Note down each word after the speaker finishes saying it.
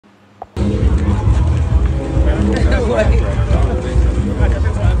No,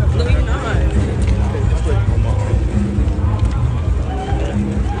 you're not.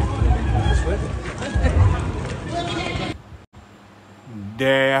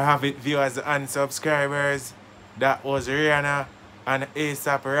 There you have it, viewers and subscribers. That was Rihanna and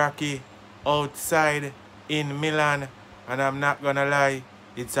A$AP Rocky outside in Milan. And I'm not gonna lie,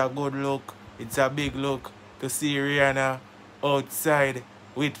 it's a good look, it's a big look to see Rihanna outside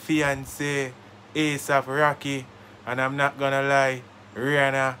with fiancé A$AP Rocky. And I'm not gonna lie,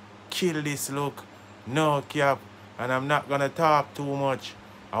 Rihanna kill this look, no cap. And I'm not gonna talk too much.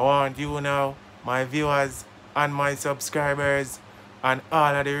 I want you now, my viewers and my subscribers, and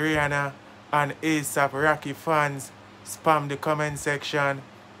all of the Rihanna and A$AP Rocky fans, spam the comment section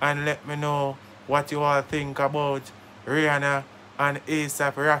and let me know what you all think about Rihanna and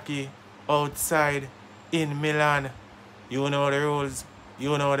A$AP Rocky outside in Milan. You know the rules,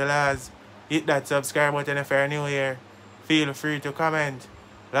 you know the laws. Hit that subscribe button if you're new here. Feel free to comment,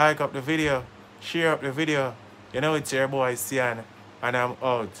 like up the video, share up the video. You know it's your boy Cian, and I'm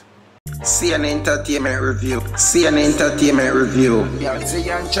out. Cian Entertainment Review. Cian Entertainment Review. Yeah,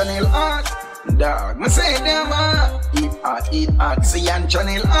 Cian Channel Art. Dog, me say them eat art. Cian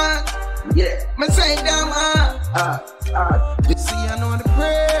Channel Art. Yeah, me say them art. Cian on the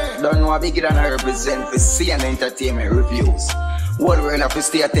prayer. Don't know how big than I represent for Cian Entertainment Reviews. What will have to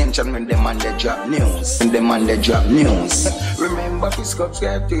stay attention when them on the drop news. Remember to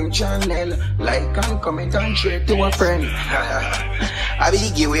subscribe to him channel, like and comment and share to a friend. I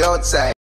be give you outside.